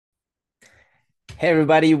Hey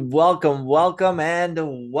everybody, welcome.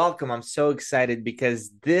 I'm so excited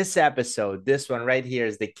because this episode, this one right here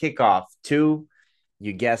is the kickoff to,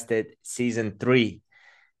 you guessed it, season 3.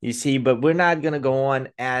 You see, but we're not going to go on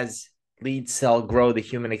as Lead Sell Grow the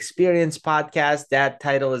Human Experience podcast. That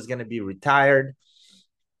title is going to be retired,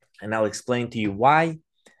 and I'll explain to you why.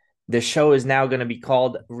 The show is now going to be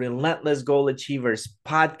called Relentless Goal Achievers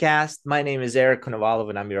Podcast. My name is Eric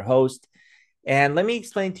Konovalov, and I'm your host. And let me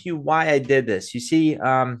explain to you why I did this. You see,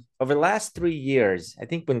 over the last 3 years, I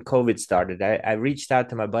think when COVID started, I reached out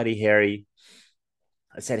to my buddy Harry.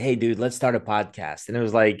 I said, "Hey, dude, let's start a podcast." And it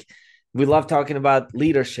was like, we love talking about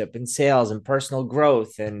leadership and sales and personal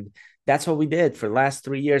growth, and that's what we did for the last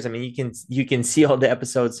 3 years. I mean, you can see all the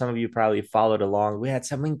episodes. Some of you probably followed along. We had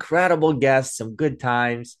some incredible guests, some good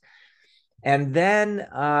times, and then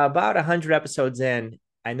about 100 episodes in,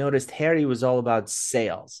 I noticed Harry was all about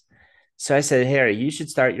sales. So I said, Harry, you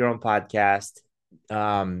should start your own podcast.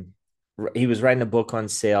 Um, he was writing a book on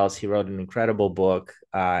sales. He wrote an incredible book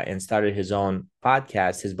and started his own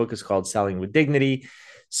podcast. His book is called Selling with Dignity.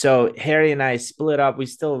 So Harry and I split up. We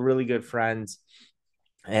still really good friends.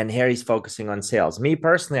 And Harry's focusing on sales. Me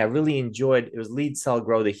personally, I really enjoyed it was Lead Sell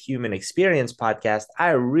Grow the Human Experience podcast.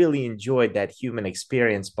 I really enjoyed that human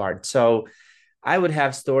experience part. So I would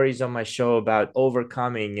have stories on my show about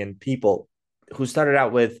overcoming and people who started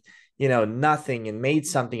out with, nothing and made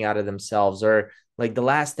something out of themselves. Or like the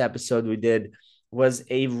last episode we did was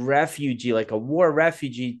a refugee, like a war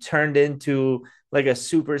refugee turned into like a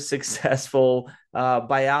super successful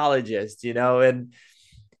biologist, and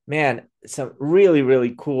man, some really,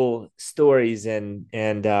 really cool stories and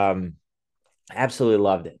absolutely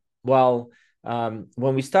loved it. Well,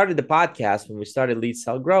 when we started the podcast, when we started Lead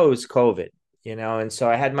Sell Grow, it was COVID, and so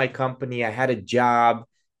I had my company, I had a job,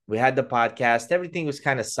 we had the podcast, everything was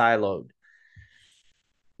kind of siloed.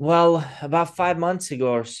 Well, about 5 months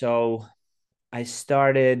ago or so, I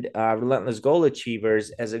started Relentless Goal Achievers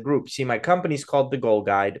as a group. See, my company's called The Goal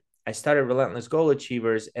Guide. I started Relentless Goal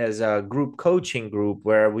Achievers as a group coaching group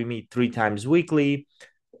where we meet 3 times weekly.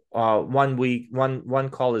 One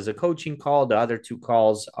call is a coaching call. The other two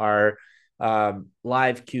calls are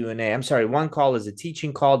live Q&A. I'm sorry, one call is a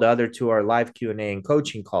teaching call. The other two are live Q&A and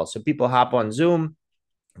coaching calls. So people hop on Zoom.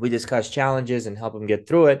 We discuss challenges and help them get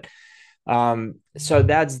through it. So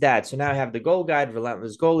that's that. So now I have the Goal Guide,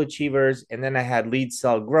 Relentless Goal Achievers, and then I had Lead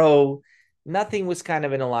Sell Grow. Nothing was kind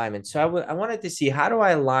of in alignment. So I wanted to see, how do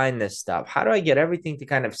I align this stuff? How do I get everything to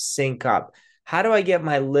kind of sync up? How do I get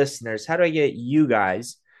my listeners? How do I get you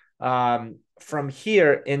guys from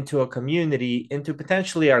here into a community, into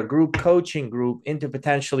potentially our group coaching group, into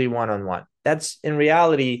potentially one-on-one? That's in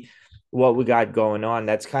reality what we got going on.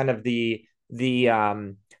 That's kind of the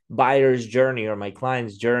buyer's journey, or my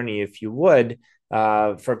client's journey, if you would,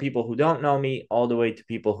 for people who don't know me, all the way to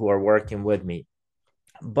people who are working with me.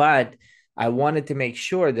 But I wanted to make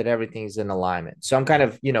sure that everything's in alignment. So I'm kind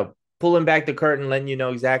of, pulling back the curtain, letting you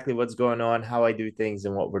know exactly what's going on, how I do things,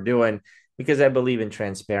 and what we're doing, because I believe in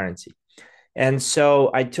transparency. And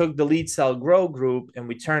so I took the Lead Sell Grow group and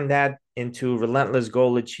we turned that into Relentless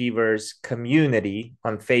Goal Achievers community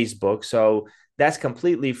on Facebook. So that's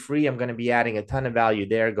completely free. I'm going to be adding a ton of value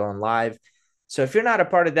there going live. So if you're not a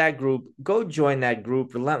part of that group, go join that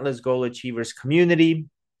group, Relentless Goal Achievers community.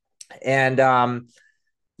 And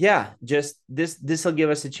yeah, just this will give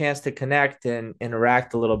us a chance to connect and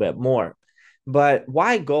interact a little bit more. But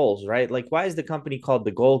why goals, right? Like, why is the company called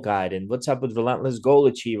the Goal Guide? And what's up with Relentless Goal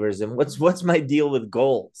Achievers? And what's my deal with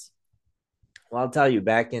goals? Well, I'll tell you,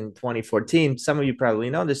 back in 2014, some of you probably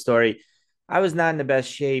know the story. I was not in the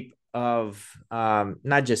best shape of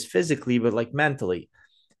not just physically, but like mentally.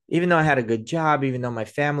 Even though I had a good job, even though my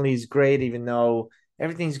family's great, even though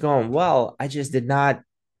everything's going well, I just did not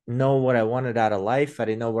know what I wanted out of life. I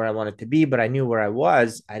didn't know where I wanted to be, but I knew where I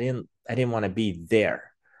was. I didn't want to be there.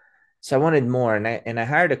 So I wanted more, and I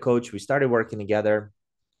hired a coach. We started working together.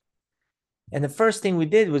 And the first thing we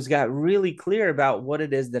did was got really clear about what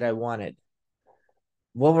it is that I wanted.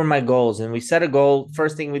 What were my goals? And we set a goal.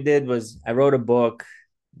 First thing we did was I wrote a book,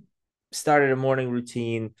 started a morning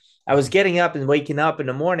routine. I was getting up and waking up in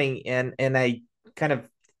the morning, and I kind of,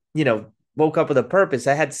 woke up with a purpose.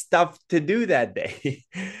 I had stuff to do that day.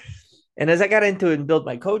 And as I got into it and built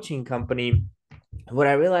my coaching company, what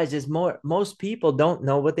I realized is most people don't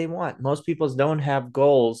know what they want. Most people don't have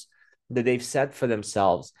goals that they've set for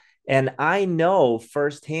themselves. And I know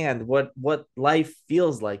firsthand what life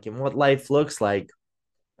feels like and what life looks like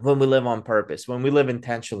when we live on purpose, when we live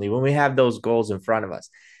intentionally, when we have those goals in front of us.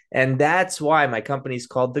 And that's why my company is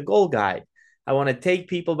called the Goal Guide. I want to take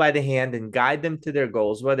people by the hand and guide them to their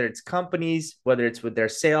goals, whether it's companies, whether it's with their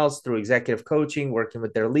sales through executive coaching, working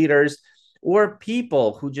with their leaders, or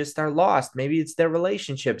people who just are lost. Maybe it's their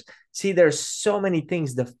relationships. See, there's so many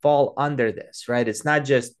things that fall under this, right? It's not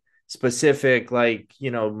just specific, like,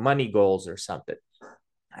 money goals or something.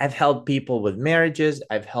 I've helped people with marriages.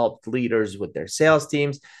 I've helped leaders with their sales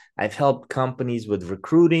teams. I've helped companies with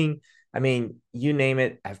recruiting. I mean, you name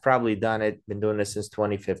it, I've probably done it. Been doing this since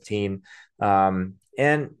 2015,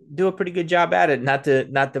 and do a pretty good job at it. Not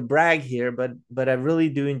to brag here, but I really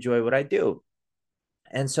do enjoy what I do.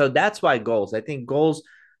 And so that's why goals. I think goals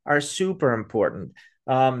are super important.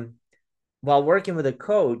 Um, while working with a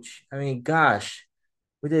coach, I mean, gosh,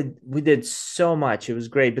 we did so much. It was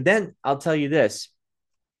great. But then I'll tell you this: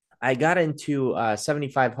 I got into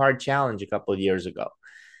 75 hard challenge a couple of years ago.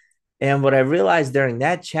 And what I realized during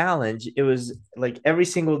that challenge, it was like every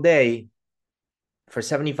single day for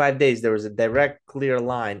 75 days, there was a direct, clear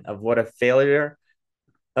line of what a failure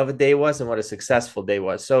of a day was and what a successful day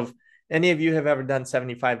was. So if any of you have ever done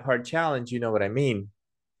 75 hard challenge, you know what I mean.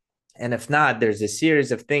 And if not, there's a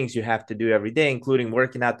series of things you have to do every day, including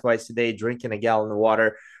working out twice a day, drinking a gallon of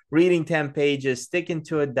water, reading 10 pages, sticking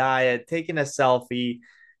to a diet, taking a selfie.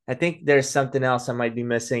 I think there's something else I might be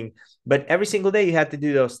missing, but every single day you have to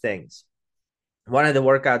do those things. One of the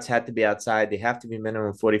workouts had to be outside. They have to be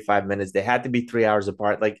minimum 45 minutes. They had to be 3 hours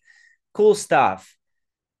apart, like cool stuff.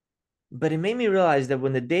 But it made me realize that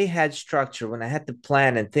when the day had structure, when I had to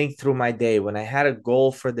plan and think through my day, when I had a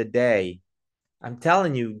goal for the day, I'm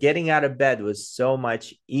telling you, getting out of bed was so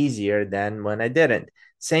much easier than when I didn't.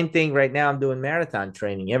 Same thing right now. I'm doing marathon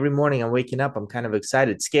training. Every morning I'm waking up, I'm kind of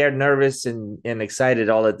excited, scared, nervous, and excited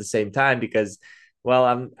all at the same time because,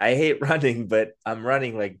 well, I hate running, but I'm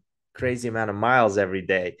running like crazy amount of miles every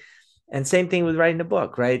day. And same thing with writing a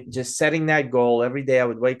book, right? Just setting that goal every day. I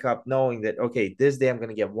would wake up knowing that, okay, this day I'm going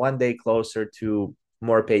to get one day closer to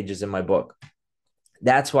more pages in my book.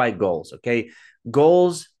 That's why goals, okay?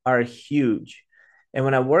 Goals are huge. And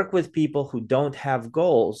when I work with people who don't have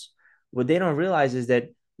goals, what they don't realize is that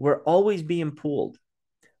we're always being pulled.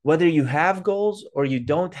 Whether you have goals or you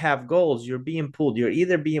don't have goals, you're being pulled. You're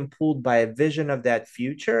either being pulled by a vision of that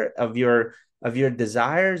future, of your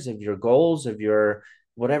desires, of your goals, of your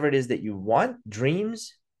whatever it is that you want,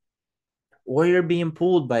 dreams, or you're being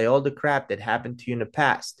pulled by all the crap that happened to you in the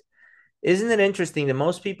past. Isn't it interesting that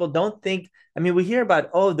most people don't think? I mean, we hear about,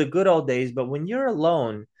 oh, the good old days, but when you're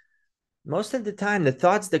alone, most of the time, the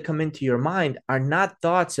thoughts that come into your mind are not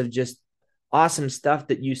thoughts of just awesome stuff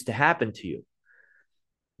that used to happen to you.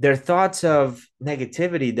 They're thoughts of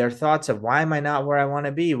negativity. They're thoughts of, why am I not where I want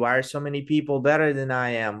to be? Why are so many people better than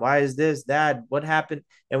I am? Why is this, that? What happened?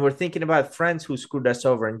 And we're thinking about friends who screwed us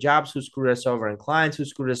over, and jobs who screwed us over, and clients who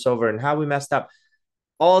screwed us over, and how we messed up.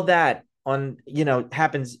 All that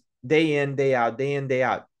happens day in, day out, day in, day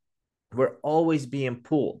out. We're always being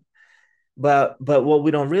pulled. But what we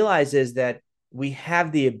don't realize is that we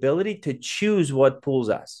have the ability to choose what pulls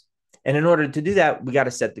us. And in order to do that, we got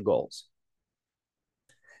to set the goals.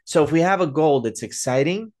 So if we have a goal that's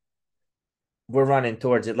exciting, we're running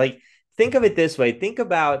towards it. Like, think of it this way. Think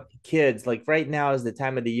about kids. Like, right now is the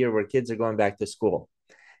time of the year where kids are going back to school.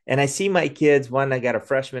 And I see my kids, one, I got a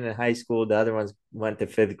freshman in high school, the other ones went to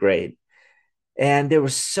fifth grade. And they were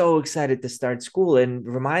so excited to start school, and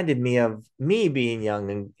reminded me of me being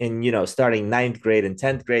young and starting ninth grade and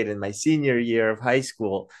 10th grade in my senior year of high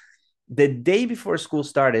school. The day before school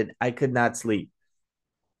started, I could not sleep.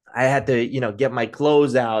 I had to, get my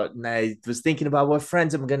clothes out, and I was thinking about what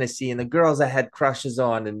friends I'm going to see and the girls I had crushes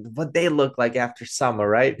on and what they look like after summer,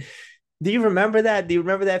 right? Do you remember that? Do you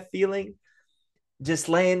remember that feeling? Just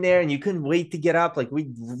laying there and you couldn't wait to get up. Like,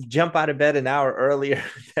 we jump out of bed an hour earlier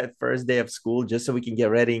that first day of school just so we can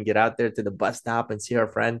get ready and get out there to the bus stop and see our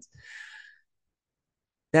friends.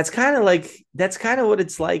 That's kind of what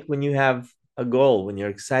it's like when you have a goal, when you're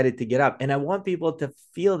excited to get up. And I want people to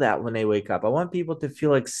feel that when they wake up. I want people to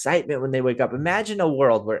feel excitement when they wake up. Imagine a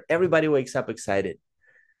world where everybody wakes up excited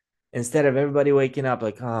instead of everybody waking up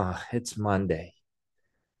like, oh, it's Monday.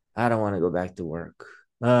 I don't want to go back to work.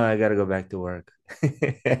 Oh, I got to go back to work.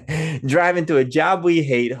 Driving to a job we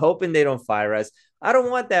hate, hoping they don't fire us. I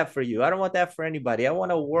don't want that for you. I don't want that for anybody. I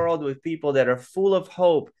want a world with people that are full of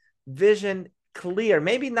hope, vision clear,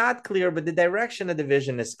 maybe not clear, but the direction of the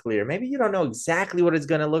vision is clear. Maybe you don't know exactly what it's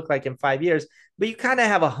going to look like in 5 years, but you kind of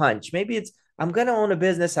have a hunch. Maybe it's, I'm going to own a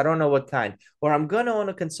business. I don't know what kind, or I'm going to own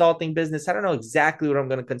a consulting business. I don't know exactly what I'm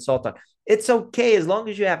going to consult on. It's okay as long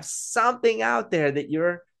as you have something out there that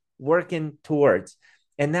you're working towards.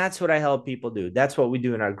 And that's what I help people do. That's what we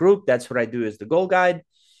do in our group. That's what I do as the goal guide.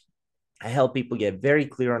 I help people get very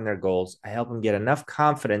clear on their goals. I help them get enough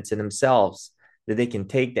confidence in themselves that they can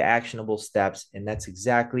take the actionable steps. And that's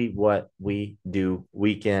exactly what we do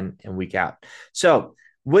week in and week out. So,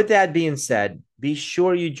 with that being said, be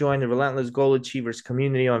sure you join the Relentless Goal Achievers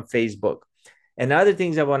community on Facebook. And other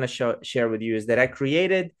things I want to share with you is that I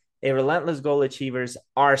created a Relentless Goal Achievers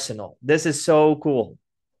arsenal. This is so cool.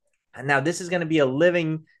 And now this is going to be a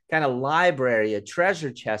living kind of library, a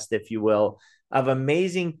treasure chest, if you will, of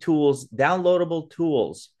amazing tools, downloadable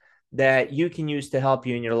tools that you can use to help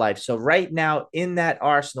you in your life. So right now in that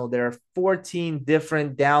arsenal, there are 14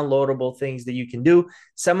 different downloadable things that you can do.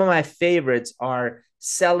 Some of my favorites are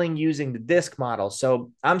selling using the DISC model.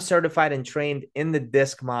 So I'm certified and trained in the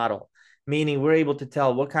DISC model, meaning we're able to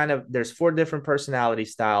tell what kind of, there's 4 different personality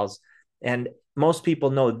styles, and most people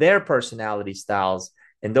know their personality styles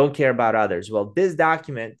and don't care about others. Well, this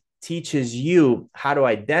document teaches you how to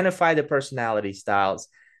identify the personality styles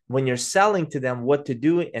when you're selling to them, what to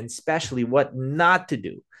do, and especially what not to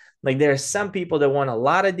do. Like there are some people that want a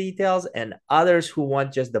lot of details and others who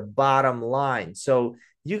want just the bottom line. So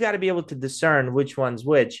you got to be able to discern which one's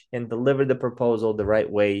which and deliver the proposal the right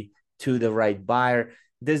way to the right buyer.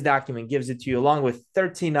 This document gives it to you along with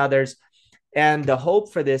 13 others. And the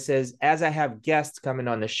hope for this is, as I have guests coming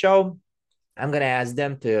on the show, I'm going to ask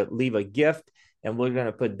them to leave a gift, and we're going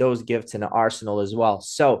to put those gifts in the arsenal as well.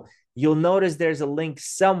 So you'll notice there's a link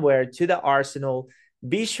somewhere to the arsenal.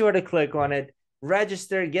 Be sure to click on it,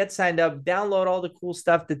 register, get signed up, download all the cool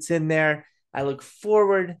stuff that's in there. I look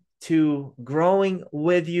forward to growing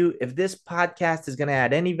with you. If this podcast is going to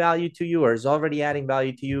add any value to you or is already adding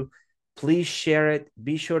value to you, please share it.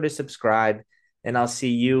 Be sure to subscribe, and I'll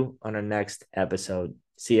see you on our next episode.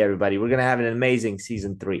 See you, everybody. We're going to have an amazing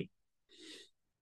season 3.